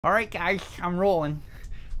All right, guys, I'm rolling.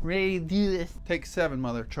 Ready to do this. Take 7,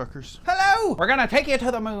 mother truckers. Hello! We're gonna take you to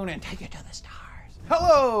the moon and take you to the stars.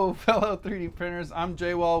 Hello, fellow 3D printers. I'm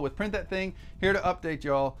Jay Wall with Print That Thing, here to update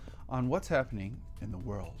y'all on what's happening in the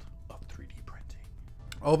world of 3D printing.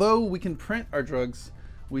 Although we can print our drugs,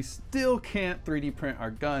 we still can't 3D print our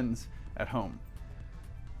guns at home.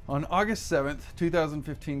 On August 7th,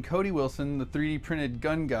 2015, Cody Wilson, the 3D printed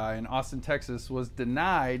gun guy in Austin, Texas, was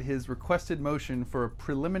denied his requested motion for a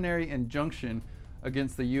preliminary injunction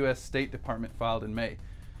against the U.S. State Department filed in May.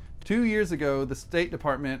 2 years ago, the State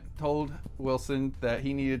Department told Wilson that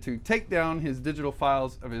he needed to take down his digital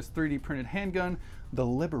files of his 3D printed handgun, the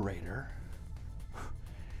Liberator.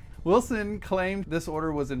 Wilson claimed this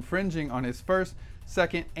order was infringing on his First,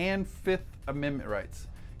 Second, and Fifth Amendment rights.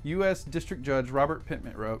 U.S. District Judge Robert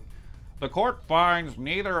Pittman wrote, "The court finds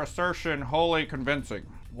neither assertion wholly convincing.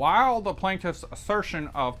 While the plaintiff's assertion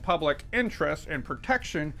of public interest in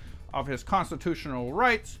protection of his constitutional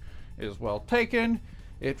rights is well taken,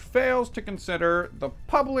 it fails to consider the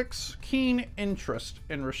public's keen interest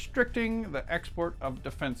in restricting the export of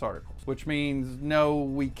defense articles." Which means,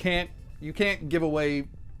 no, you can't give away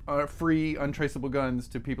free, untraceable guns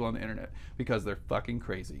to people on the internet because they're fucking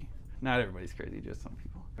crazy. Not everybody's crazy, just some people.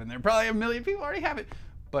 And there are probably a million people already have it,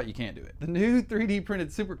 but you can't do it. The new 3D printed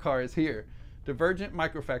supercar is here. Divergent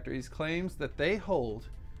Microfactories claims that they hold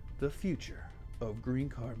the future of green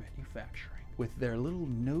car manufacturing with their little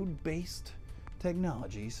node-based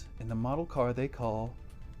technologies in the model car they call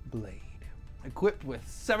Blade. Equipped with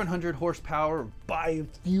 700 horsepower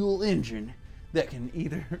biofuel engine that can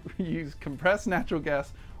either use compressed natural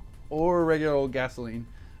gas or regular old gasoline,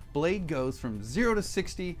 Blade goes from 0 to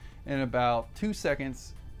 60 in about 2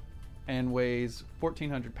 seconds and weighs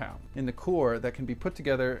 1,400 pounds in the core that can be put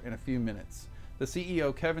together in a few minutes. The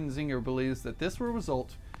CEO, Kevin Zinger, believes that this will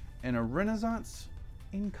result in a renaissance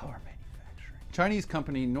in car manufacturing. Chinese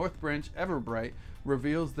company Northbranch Everbright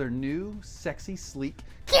reveals their new, sexy, sleek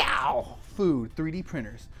food 3D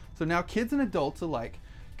printers. So now kids and adults alike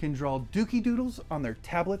can draw dookie doodles on their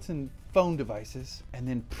tablets and phone devices and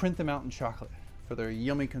then print them out in chocolate for their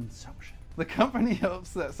yummy consumption. The company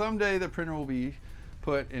hopes that someday the printer will be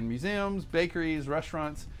put in museums, bakeries,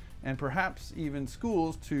 restaurants, and perhaps even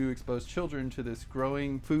schools to expose children to this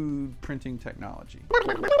growing food printing technology.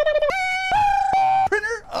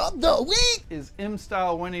 Printer of the week is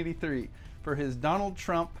MStyle183 for his Donald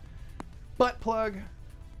Trump butt plug,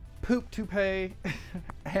 poop toupee,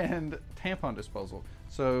 and tampon disposal.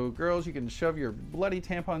 So girls, you can shove your bloody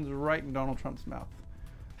tampons right in Donald Trump's mouth.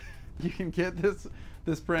 You can get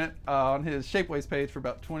this print on his Shapeways page for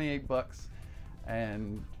about 28 bucks,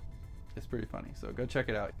 and it's pretty funny. So go check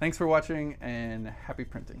it out. Thanks for watching and happy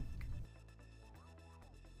printing.